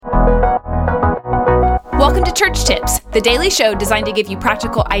Church Tips, the daily show designed to give you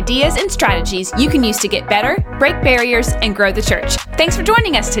practical ideas and strategies you can use to get better, break barriers, and grow the church. Thanks for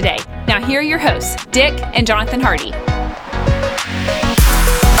joining us today. Now here are your hosts, Dick and Jonathan Hardy.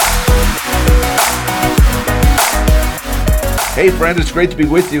 Hey friend, it's great to be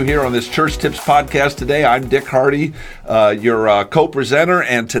with you here on this Church Tips podcast today. I'm Dick Hardy, your co-presenter,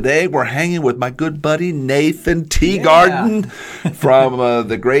 and today we're hanging with my good buddy Nathan Teagarden from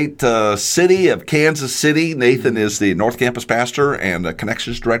the great city of Kansas City. Nathan is the North Campus pastor and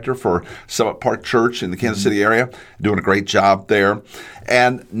Connections Director for Summit Park Church in the Kansas City area, doing a great job there.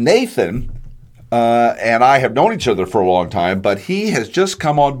 And Nathan and I have known each other for a long time, but he has just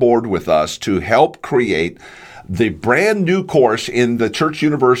come on board with us to help create the brand new course in the Church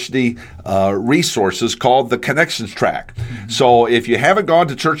University resources called the Connections Track. Mm-hmm. So if you haven't gone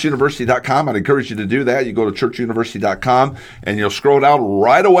to churchuniversity.com, I'd encourage you to do that. You go to churchuniversity.com and you'll scroll down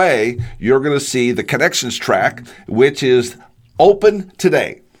right away. You're going to see the Connections Track, which is open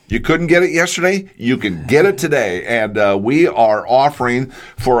today. You couldn't get it yesterday, you can get it today. And we are offering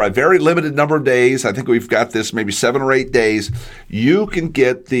for a very limited number of days, I think we've got this maybe 7 or 8 days, you can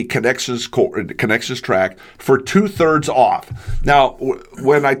get the Connections Track for 2/3 off. Now,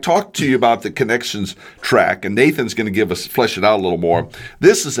 when I talk to you about the Connections Track, and Nathan's going to flesh it out a little more,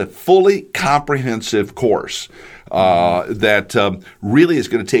 this is a fully comprehensive course. That really is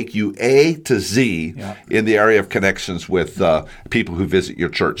going to take you A to Z in the area of connections with people who visit your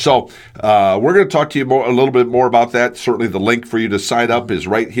church. So we're going to talk to you a little bit more about that. Certainly the link for you to sign up is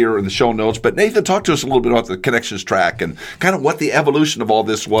right here in the show notes. But Nathan, talk to us a little bit about the Connections Track and kind of what the evolution of all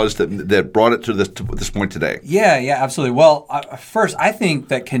this was that brought it to this point today. Yeah, absolutely. Well, first, I think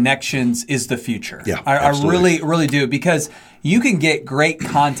that Connections is the future. Yeah, I really do, because you can get great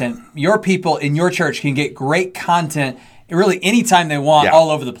content. Your people in your church can get great content really anytime they want, all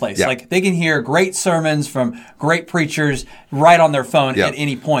over the place. Like they can hear great sermons from great preachers right on their phone at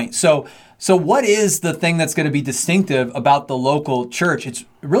any point. So what is the thing that's going to be distinctive about the local church? It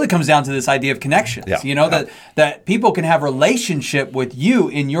really comes down to this idea of connections. That people can have relationship with you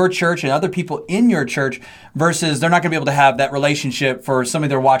in your church and other people in your church, versus they're not going to be able to have that relationship for somebody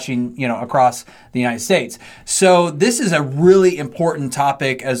they're watching, across the United States. So this is a really important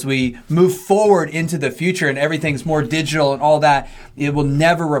topic as we move forward into the future and everything's more digital and all that. It will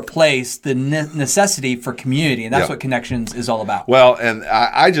never replace the necessity for community, and that's what Connections is all about. Well, and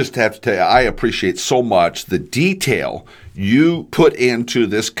I just have to tell you, I appreciate so much the detail you put into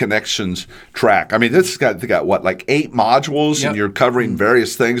this Connections Track. I mean, this has got what, like 8 modules, and you're covering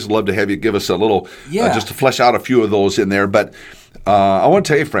various things. I'd love to have you give us a little, just to flesh out a few of those in there. But I want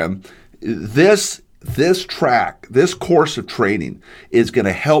to tell you, friend, this track, this course of training is going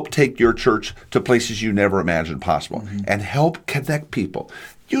to help take your church to places you never imagined possible and help connect people.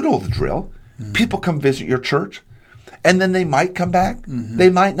 You know the drill. People come visit your church, and then they might come back. They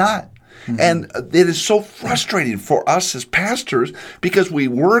might not. And it is so frustrating for us as pastors because we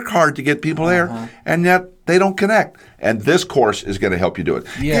work hard to get people there, and yet they don't connect. And this course is going to help you do it.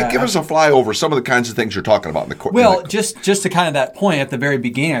 Give us a flyover, some of the kinds of things you're talking about in the course. Well, just to kind of that point at the very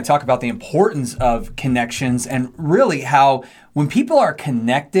beginning, I talk about the importance of connections and really how when people are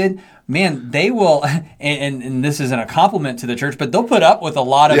connected, man, they will, and this isn't a compliment to the church, but they'll put up with a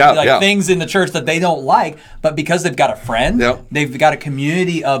lot of things in the church that they don't like, but because they've got a friend, they've got a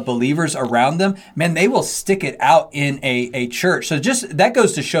community of believers around them, man, they will stick it out in a church. So just that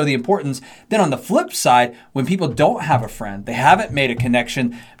goes to show the importance. Then on the flip side, when people don't have a friend, they haven't made a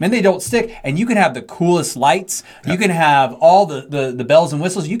connection, man, they don't stick. And you can have the coolest lights, you can have all the bells and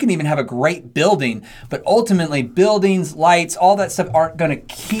whistles, you can even have a great building, but ultimately buildings, lights, all that stuff aren't going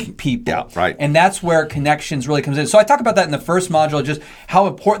to keep people. And that's where Connections really comes in. So I talk about that in the first module, just how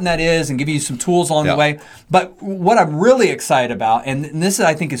important that is and give you some tools along the way. But what I'm really excited about, and this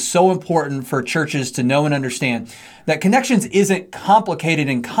I think is so important for churches to know and understand, that Connections isn't complicated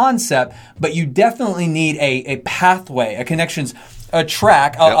in concept, but you definitely need a pathway, a Connections a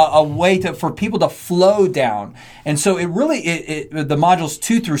track, a way for people to flow down. And so the modules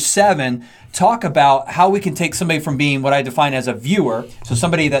 2 through 7 talk about how we can take somebody from being what I define as a viewer, so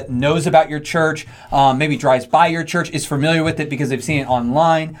somebody that knows about your church, maybe drives by your church, is familiar with it because they've seen it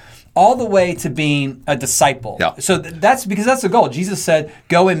online, all the way to being a disciple. So that's because that's the goal. Jesus said,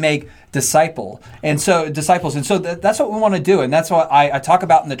 go and make disciples. And so that's what we want to do. And that's what I talk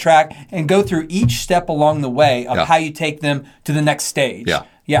about in the track and go through each step along the way of how you take them to the next stage.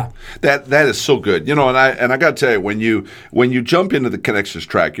 That is so good. And I got to tell you, when you jump into the Connections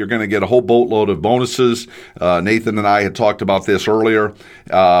Track, you're going to get a whole boatload of bonuses. Nathan and I had talked about this earlier,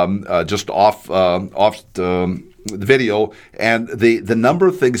 just off video, and the number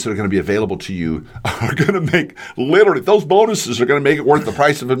of things that are going to be available to you are going to make literally those bonuses are going to make it worth the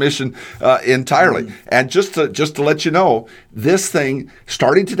price of admission entirely. And just to let you know, this thing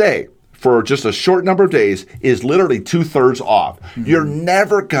starting today for just a short number of days is literally 2/3 off. You're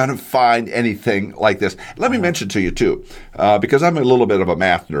never going to find anything like this. Let me mention to you too, because I'm a little bit of a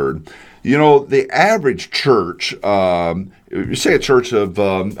math nerd. You know, the average church, you say a church of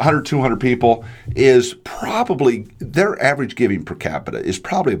 100, 200 people, is probably, their average giving per capita is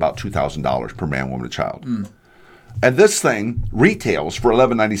probably about $2,000 per man, woman, and child. And this thing retails for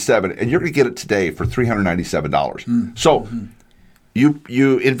 $11.97, and you're going to get it today for $397. So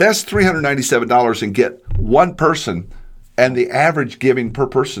you invest $397 and get one person, and the average giving per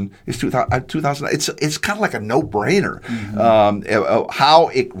person is $2,000. It's kind of like a no-brainer. How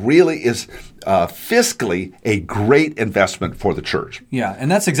it really is fiscally a great investment for the church. Yeah, and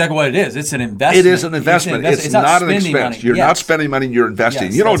that's exactly what it is. It's an investment. It is an investment. It's not an expense. Money. You're not spending money. You're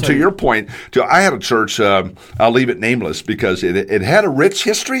investing. Yes, to your point, I had a church. I'll leave it nameless because it had a rich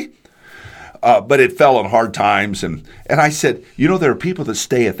history. But it fell on hard times, and I said, there are people that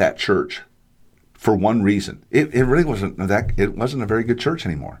stay at that church for one reason. It really wasn't it wasn't a very good church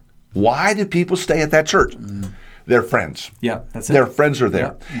anymore. Why did people stay at that church? They're friends. Yeah, that's it. Their friends are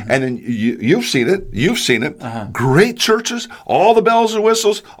there. Yeah. And then you've seen it. You've seen it. Great churches, all the bells and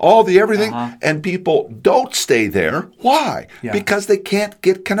whistles, all the everything. And people don't stay there. Why? Yeah. Because they can't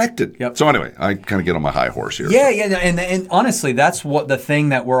get connected. Yep. So anyway, I kind of get on my high horse here. Yeah. And honestly, that's what the thing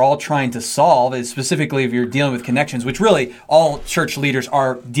that we're all trying to solve is, specifically if you're dealing with connections, which really all church leaders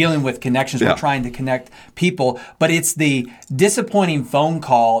are dealing with connections. We're trying to connect people. But it's the disappointing phone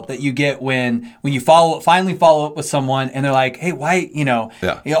call that you get when you finally follow up with someone and they're like, hey, why,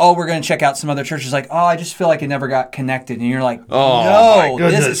 we're going to check out some other churches. Like, I just feel like it never got connected. And you're like, no,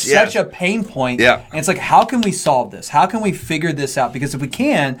 this is such a pain point. Yeah. And it's like, how can we solve this? How can we figure this out? Because if we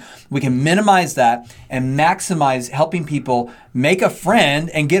can minimize that and maximize helping people make a friend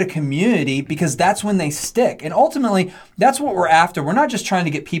and get a community, because that's when they stick. And ultimately, that's what we're after. We're not just trying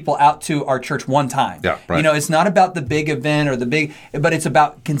to get people out to our church one time. Yeah, right. It's not about the big event or but it's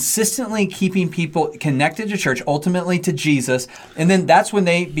about consistently keeping people connected to church, ultimately to Jesus. And then that's when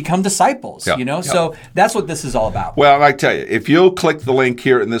they become disciples, So that's what this is all about. Well, I tell you, if you'll click the link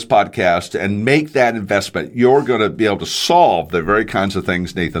here in this podcast and make that investment, you're going to be able to solve the very kinds of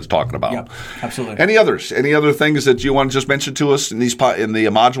things Nathan's talking about. Yep, absolutely. Any others? Any other things that you want to just mention to us in the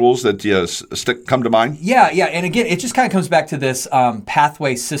modules that come to mind? Yeah. And again, it just kind of comes back to this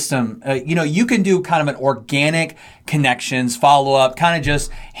pathway system. You can do kind of an organic connections, follow up, kind of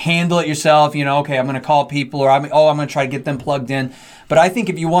just handle it yourself. Okay, I'm going to call people, or I'm going to try to get them plugged in. But I think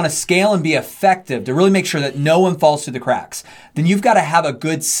if you want to scale and be effective, to really make sure that no one falls through the cracks, then you've got to have a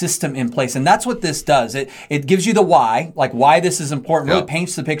good system in place. And that's what this does. It gives you the why, like why this is important, really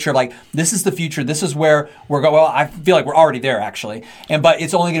paints the picture of like, this is the future, this is where we're going. Well, I feel like we're already there actually. But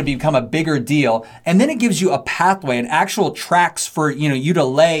it's only going to become a bigger deal. And then it gives you a pathway and actual tracks for you to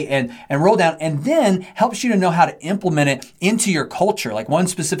lay and roll down, and then helps you to know how to implement it into your culture. Like one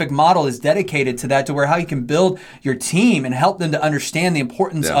specific model is dedicated to that, to where how you can build your team and help them to understand the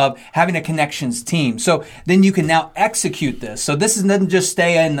importance of having a connections team. So then you can now execute this. So this doesn't just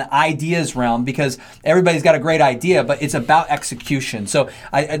stay in the ideas realm, because everybody's got a great idea, but it's about execution. So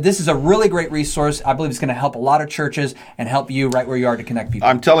this is a really great resource. I believe it's going to help a lot of churches and help you right where you are to connect people.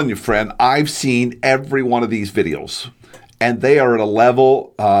 I'm telling you, friend, I've seen every one of these videos. And they are at a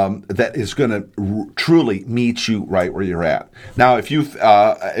level that is going to truly meet you right where you're at. Now, if you've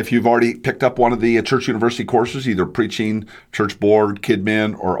already picked up one of the Church University courses, either preaching, church board,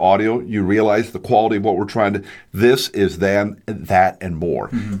 KidMin, or audio, you realize the quality of what we're trying to. This is then that and more.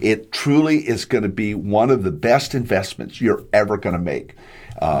 Mm-hmm. It truly is going to be one of the best investments you're ever going to make.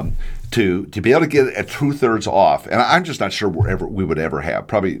 To be able to get it at 2/3 off, and I'm just not sure we would ever have.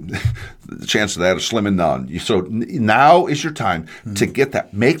 Probably the chance of that is slim and none. So now is your time to get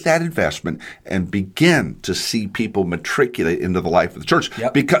that, make that investment, and begin to see people matriculate into the life of the church.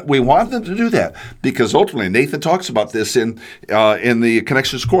 Yep. Because we want them to do that. Because ultimately, Nathan talks about this in the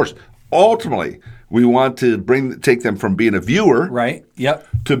Connections course. Ultimately, we want to take them from being a viewer, right? Yep,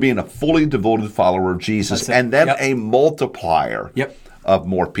 to being a fully devoted follower of Jesus, and then a multiplier. Yep. of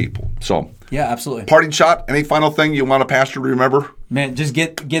more people. So, yeah, absolutely. Parting shot, any final thing you want a pastor to remember? Man, just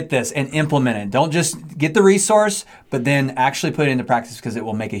get this and implement it. Don't just get the resource, but then actually put it into practice, because it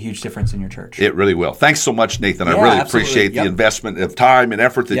will make a huge difference in your church. It really will. Thanks so much, Nathan. I Yeah, really absolutely. appreciate the investment of time and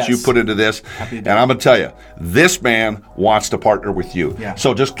effort that Yes. you put into this. Happy to And do it. I'm going to tell you, this man wants to partner with you. Yeah.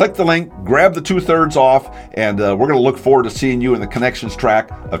 So just click the link, grab the 2/3 off, and we're going to look forward to seeing you in the Connections track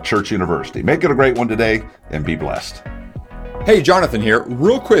of Church University. Make it a great one today, and be blessed. Hey, Jonathan here.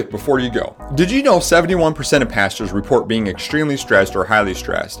 Real quick before you go. Did you know 71% of pastors report being extremely stressed or highly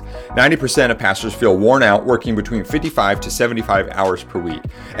stressed? 90% of pastors feel worn out working between 55 to 75 hours per week.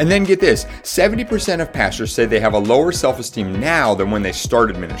 And then get this, 70% of pastors say they have a lower self-esteem now than when they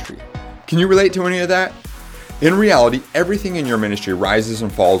started ministry. Can you relate to any of that? In reality, everything in your ministry rises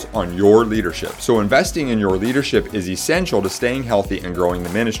and falls on your leadership. So investing in your leadership is essential to staying healthy and growing the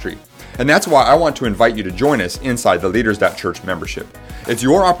ministry. And that's why I want to invite you to join us inside the Leaders.Church membership. It's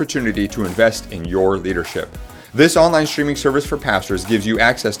your opportunity to invest in your leadership. This online streaming service for pastors gives you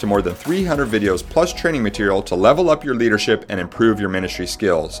access to more than 300 videos plus training material to level up your leadership and improve your ministry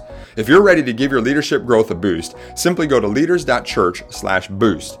skills. If you're ready to give your leadership growth a boost, simply go to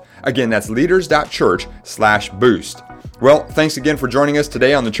leaders.church/boost. Again, that's leaders.church/boost. Well, thanks again for joining us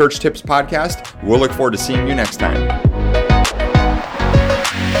today on the Church Tips Podcast. We'll look forward to seeing you next time.